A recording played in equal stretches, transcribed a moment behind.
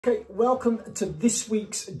Okay, welcome to this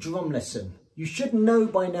week's drum lesson. You should know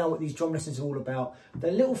by now what these drum lessons are all about.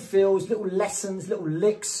 They're little fills, little lessons, little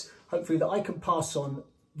licks, hopefully that I can pass on,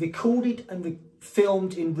 recorded and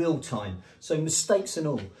filmed in real time. So mistakes and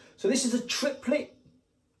all. So this is a triplet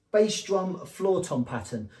bass drum floor tom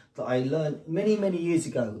pattern that I learned many, many years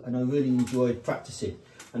ago, and I really enjoyed practicing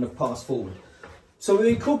and have passed forward. So we're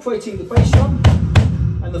incorporating the bass drum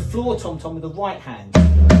and the floor tom with the right hand.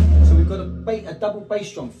 So we've got a double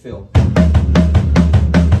bass drum fill. But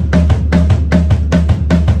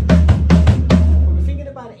we're thinking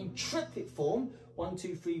about it in triplet form, 1,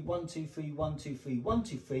 2, 3, 1, 2, 3, 1, 2, 3, 1,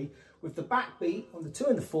 2, 3, with the backbeat on the 2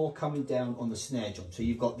 and the 4 coming down on the snare drum. So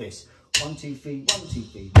you've got this 1, 2, 3, 1, 2,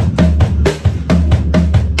 3.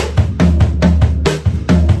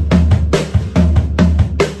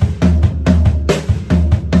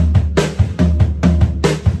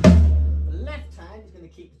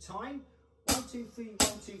 Keep the time. 1, 2, 3, 1,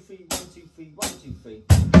 2, 3, 1, 2, 3, 1, 2, 3.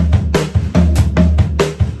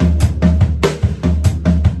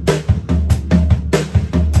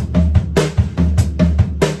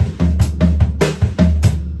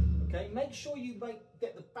 Okay, make sure you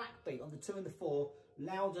get the backbeat on the 2 and the 4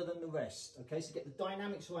 louder than the rest. Okay, so get the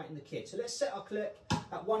dynamics right in the kit. So let's set our click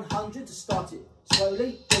at 100 to start it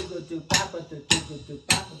slowly. 1,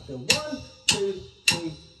 2,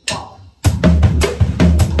 3, 4.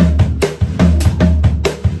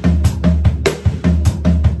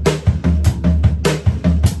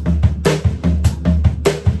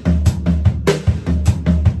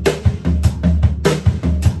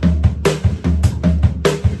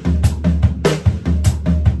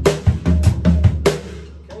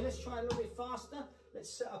 Faster. Let's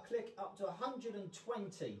set our click up to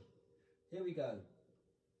 120. Here we go.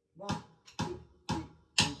 1, 2,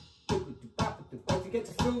 3, don't forget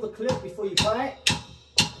to fill the clip before you play it.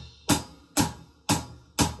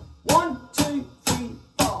 1, 2, 3,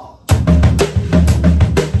 4.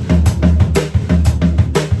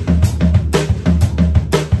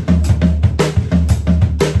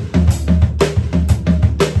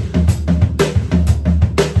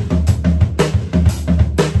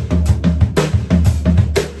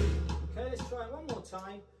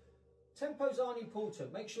 Time. Tempos aren't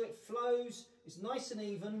important. Make sure it flows, it's nice and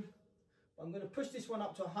even. I'm going to push this one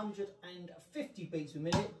up to 150 beats a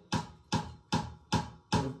minute.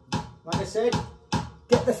 Like I said,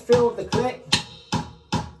 get the feel of the click.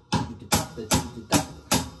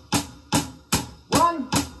 1,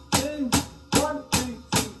 2, 1, 2,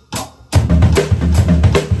 3, 4.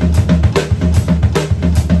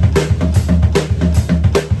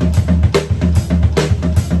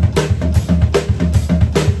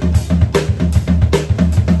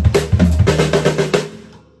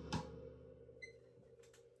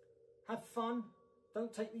 Have fun.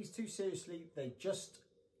 Don't take these too seriously. They're just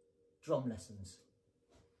drum lessons.